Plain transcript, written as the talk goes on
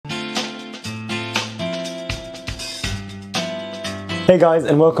Hey guys,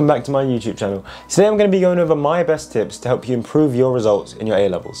 and welcome back to my YouTube channel. Today I'm going to be going over my best tips to help you improve your results in your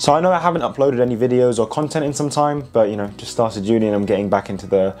A-levels. So I know I haven't uploaded any videos or content in some time, but just started uni and I'm getting back into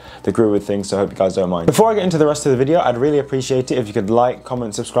the groove with things, so I hope you guys don't mind. Before I get into the rest of the video, I'd really appreciate it if you could like,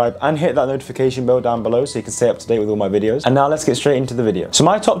 comment, subscribe, and hit that notification bell down below so you can stay up to date with all my videos. And now let's get straight into the video. So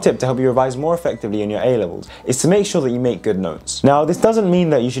my top tip to help you revise more effectively in your A-levels is to make sure that you make good notes. Now this doesn't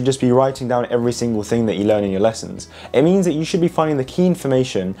mean that you should just be writing down every single thing that you learn in your lessons. It means that you should be finding the key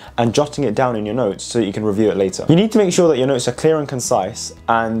information and jotting it down in your notes so that you can review it later. You need to make sure that your notes are clear and concise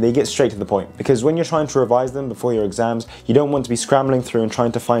and they get straight to the point, because when you're trying to revise them before your exams, you don't want to be scrambling through and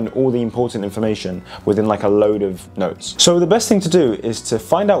trying to find all the important information within like a load of notes. So the best thing to do is to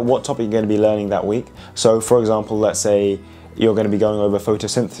find out what topic you're going to be learning that week. So for example, let's say you're going to be going over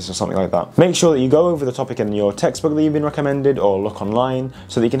photosynthesis or something like that. Make sure that you go over the topic in your textbook that you've been recommended or look online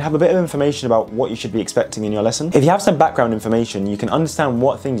so that you can have a bit of information about what you should be expecting in your lesson. If you have some background information, you can understand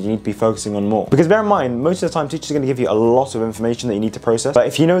what things you need to be focusing on more. Because bear in mind, most of the time teachers are going to give you a lot of information that you need to process, but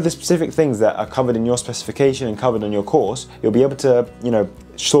if you know the specific things that are covered in your specification and covered in your course, you'll be able to,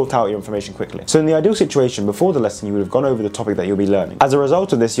 sort out your information quickly. So in the ideal situation, before the lesson, you would have gone over the topic that you'll be learning. As a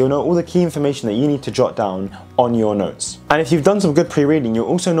result of this, you'll know all the key information that you need to jot down on your notes. And if you've done some good pre-reading, you'll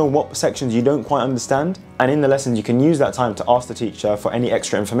also know what sections you don't quite understand, and in the lessons you can use that time to ask the teacher for any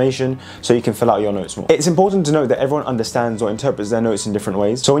extra information so you can fill out your notes more. It's important to note that everyone understands or interprets their notes in different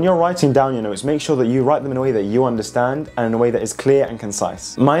ways. So when you're writing down your notes, make sure that you write them in a way that you understand and in a way that is clear and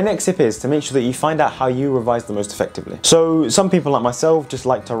concise. My next tip is to make sure that you find out how you revise the most effectively. So some people like myself just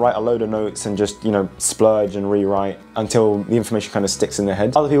like to write a load of notes and just, splurge and rewrite until the information kind of sticks in their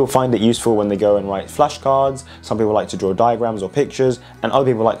head. Other people find it useful when they go and write flashcards. Some people like to draw diagrams or pictures, and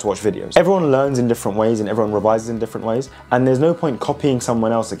other people like to watch videos. Everyone learns in different ways and everyone revises in different ways, and there's no point copying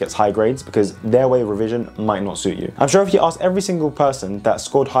someone else that gets high grades because their way of revision might not suit you. I'm sure if you ask every single person that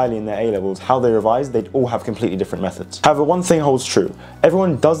scored highly in their A-levels how they revised, they'd all have completely different methods. However, one thing holds true.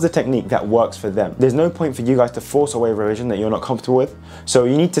 Everyone does the technique that works for them. There's no point for you guys to force a way of revision that you're not comfortable with, so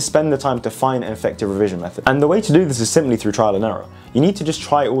you need to spend the time to find an effective revision method. And the way to do this is simply through trial and error. You need to just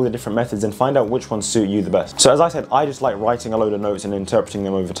try all the different methods and find out which ones suit you the best. So as I said, I just like writing a load of notes and interpreting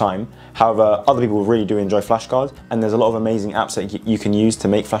them over time. However, other people really do enjoy flashcards, and there's a lot of amazing apps that you can use to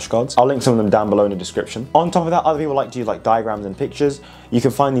make flashcards. I'll link some of them down below in the description. On top of that, other people like to use like diagrams and pictures. You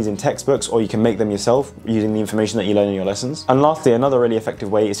can find these in textbooks, or you can make them yourself using the information that you learn in your lessons. And lastly, another really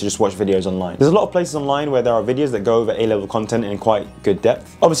effective way is to just watch videos online. There's a lot of places online where there are videos that go over A-level content in quite good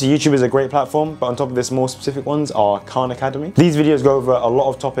depth. Obviously, YouTube is a great platform, but on top of this, more specific ones are Khan Academy. These videos go over a lot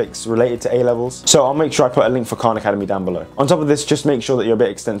of topics related to A-levels, so I'll make sure I put a link for Khan Academy down below. On top of this, just make sure that you're a bit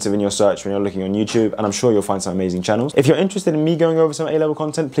extensive in your search when you're looking on YouTube, and I'm sure you'll find some amazing channels. If you're interested in me going over some A-level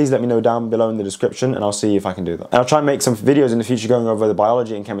content, please let me know down below in the description, and I'll see if I can do that. And I'll try and make some videos in the future going over the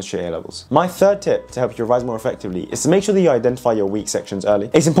biology and chemistry A-levels. My third tip to help you revise more effectively is to make sure that you identify your weak sections early.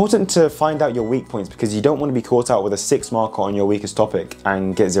 It's important to find out your weak points because you don't want to be caught out with a 6 marker on your weakest topic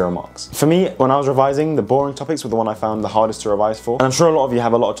and get 0 marks. For me, when I was revising, the boring topics were the one I found the hardest to revise for. And I'm sure a lot of you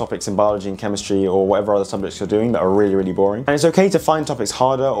have a lot of topics in biology and chemistry or whatever other subjects you're doing that are really, really boring. And it's okay to find topics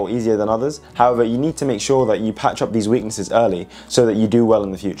harder or easier than others. However, you need to make sure that you patch up these weaknesses early so that you do well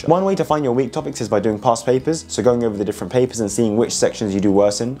in the future. One way to find your weak topics is by doing past papers, so going over the different papers and seeing which sections you do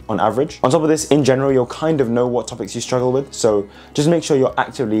worse in on average. On top of this, in general, you'll kind of know what topics you struggle with, so just make sure you're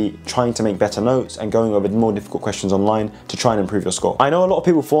actively trying to make better notes and going over more difficult questions online to try and improve your score. I know a lot of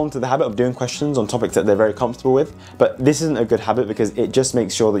people fall into the habit of doing questions on topics that they're very comfortable with, but this isn't a good habit because it just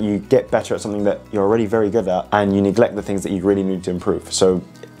makes sure that you get better at something that you're already very good at and you neglect the things that you really need to improve. So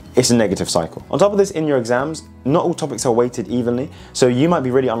it's a negative cycle. On top of this, in your exams, not all topics are weighted evenly, so you might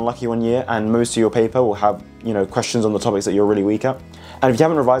be really unlucky one year and most of your paper will have questions on the topics that you're really weak at. And if you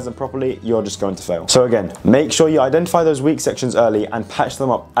haven't revised them properly, you're just going to fail. So again, make sure you identify those weak sections early and patch them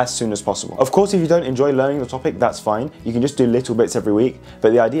up as soon as possible. Of course, if you don't enjoy learning the topic, that's fine. You can just do little bits every week,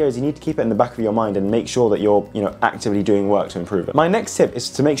 but the idea is you need to keep it in the back of your mind and make sure that you're actively doing work to improve it. My next tip is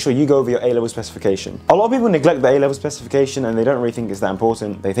to make sure you go over your A-level specification. A lot of people neglect the A-level specification and they don't really think it's that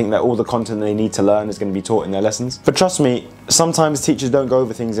important. They think that all the content they need to learn is going to be taught in their lessons. But trust me, sometimes teachers don't go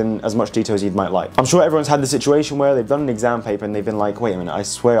over things in as much detail as you might like. I'm sure everyone's had the situation where they've done an exam paper and they've been like, wait a minute, I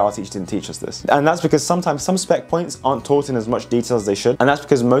swear our teacher didn't teach us this. And that's because sometimes some spec points aren't taught in as much detail as they should, and that's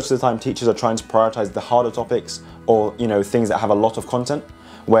because most of the time teachers are trying to prioritize the harder topics or things that have a lot of content.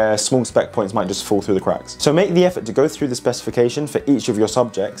 where small spec points might just fall through the cracks. So make the effort to go through the specification for each of your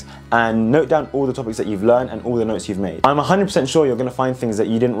subjects and note down all the topics that you've learned and all the notes you've made. I'm 100% sure you're going to find things that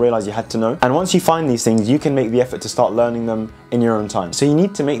you didn't realize you had to know, and once you find these things, you can make the effort to start learning them in your own time. So you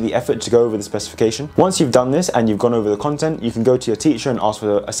need to make the effort to go over the specification. Once you've done this and you've gone over the content, you can go to your teacher and ask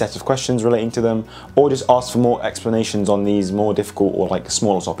for a set of questions relating to them, or just ask for more explanations on these more difficult or like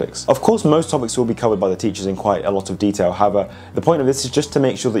smaller topics. Of course, most topics will be covered by the teachers in quite a lot of detail. However, the point of this is just to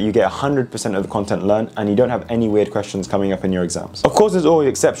make sure that you get 100% of the content learned and you don't have any weird questions coming up in your exams. Of course, there's always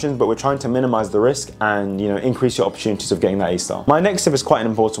exceptions, but we're trying to minimize the risk and, you know, increase your opportunities of getting that A star. My next tip is quite an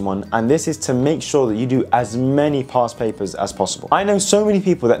important one, and this is to make sure that you do as many past papers as possible. I know so many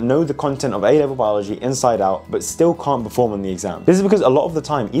people that know the content of A-level biology inside out, but still can't perform on the exam. This is because a lot of the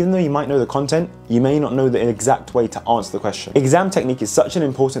time, even though you might know the content, you may not know the exact way to answer the question. Exam technique is such an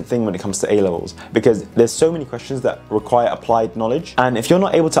important thing when it comes to A-levels, because there's so many questions that require applied knowledge, and if you're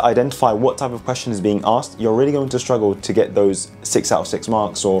not able to identify what type of question is being asked, you're really going to struggle to get those 6 out of 6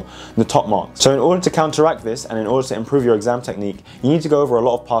 marks or the top marks. So in order to counteract this and in order to improve your exam technique, you need to go over a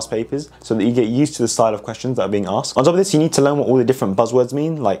lot of past papers so that you get used to the style of questions that are being asked. On top of this, you need to learn what all the different buzzwords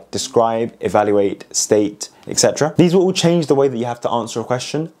mean, like describe, evaluate, state, etc. These will all change the way that you have to answer a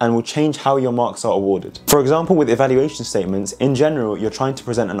question and will change how your marks are awarded. For example, with evaluation statements, in general, you're trying to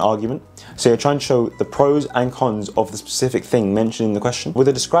present an argument. So you're trying to show the pros and cons of the specific thing mentioned in the question. With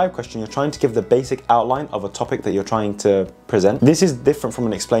a describe question, you're trying to give the basic outline of a topic that you're trying to present. This is different from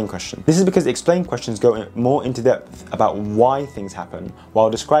an explain question. This is because explain questions go more into depth about why things happen, while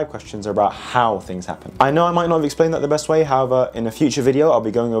describe questions are about how things happen. I know I might not have explained that the best way, however, in a future video, I'll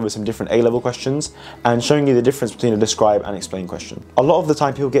be going over some different A-level questions and showing you the difference between a describe and explain question. A lot of the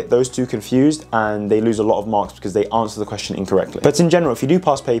time people get those two confused and they lose a lot of marks because they answer the question incorrectly. But in general, if you do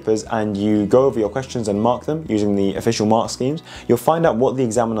past papers and you go over your questions and mark them using the official mark schemes, you'll find out what the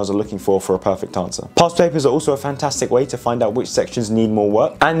examiners are looking for a perfect answer. Past papers are also a fantastic way to find out which sections need more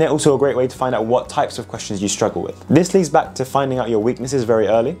work, and they're also a great way to find out what types of questions you struggle with. This leads back to finding out your weaknesses very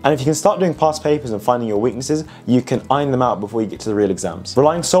early, and if you can start doing past papers and finding your weaknesses, you can iron them out before you get to the real exams.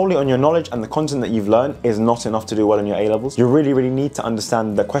 Relying solely on your knowledge and the content that you've learned is not enough to do well in your A-levels. You really need to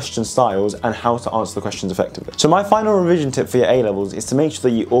understand the question styles and how to answer the questions effectively. So my final revision tip for your A-levels is to make sure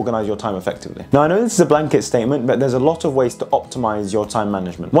that you organize your time effectively. Now I know this is a blanket statement, but there's a lot of ways to optimize your time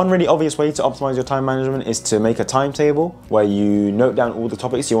management. One really obvious way to optimize your time management is to make a timetable where you note down all the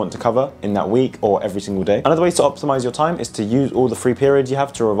topics you want to cover in that week or every single day. Another way to optimize your time is to use all the free periods you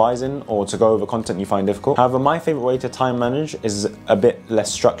have to revise in or to go over content you find difficult. However, my favorite way to time manage is a bit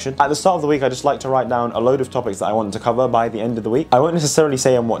less structured. At the start of the week, I just like to write down a load of topics that I want to cover by the end of the week. I won't necessarily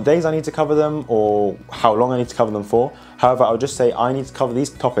say on what days I need to cover them or how long I need to cover them for. However, I'll just say I need to cover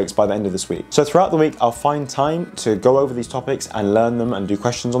these topics by the end of this week. So throughout the week, I'll find time to go over these topics and learn them and do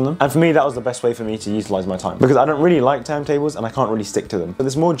questions on them. And for me, that was the best way for me to utilize my time, because I don't really like timetables and I can't really stick to them. But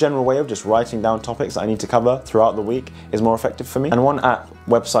this more general way of just writing down topics that I need to cover throughout the week is more effective for me. And one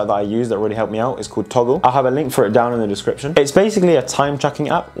website that I use that really helped me out is called Toggle. I'll have a link for it down in the description. It's basically a time tracking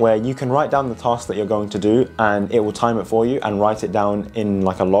app where you can write down the task that you're going to do and it will time it for you and write it down in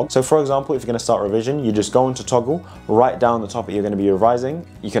like a log. So for example, if you're going to start revision, you just go into Toggle, write down the topic you're going to be revising.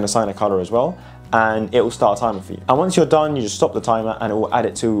 You can assign a color as well, and it will start a timer for you. And once you're done, you just stop the timer and it will add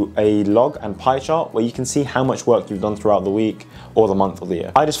it to a log and pie chart where you can see how much work you've done throughout the week or the month or the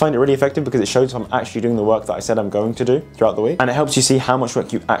year. I just find it really effective because it shows I'm actually doing the work that I said I'm going to do throughout the week, and it helps you see how much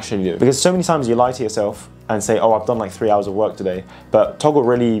work you actually do. Because so many times you lie to yourself and say, oh, I've done like 3 hours of work today, but Toggle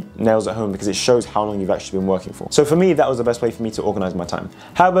really nails it home because it shows how long you've actually been working for. So for me, that was the best way for me to organize my time.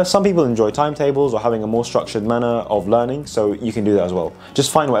 However, some people enjoy timetables or having a more structured manner of learning, so you can do that as well.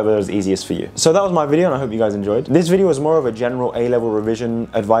 Just find whatever is easiest for you. So that was my video and I hope you guys enjoyed. This video was more of a general A-level revision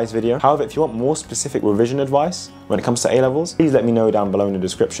advice video. However, if you want more specific revision advice when it comes to A-levels, please let me know down below in the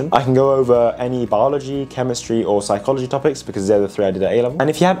description. I can go over any biology, chemistry or psychology topics because they're the 3 I did at A-level. And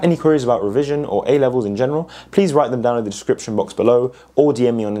if you have any queries about revision or A-levels in general, please write them down in the description box below or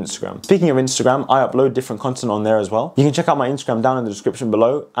DM me on Instagram. Speaking of Instagram, I upload different content on there as well. You can check out my Instagram down in the description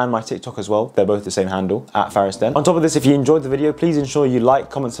below and my TikTok as well. They're both the same handle, @FarisDen. On top of this, if you enjoyed the video, please ensure you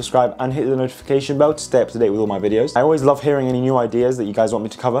like, comment, subscribe and hit the notification bell to stay up to date with all my videos. I always love hearing any new ideas that you guys want me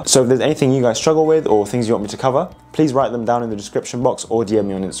to cover. So if there's anything you guys struggle with or things you want me to cover, please write them down in the description box or DM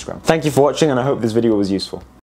me on Instagram. Thank you for watching and I hope this video was useful.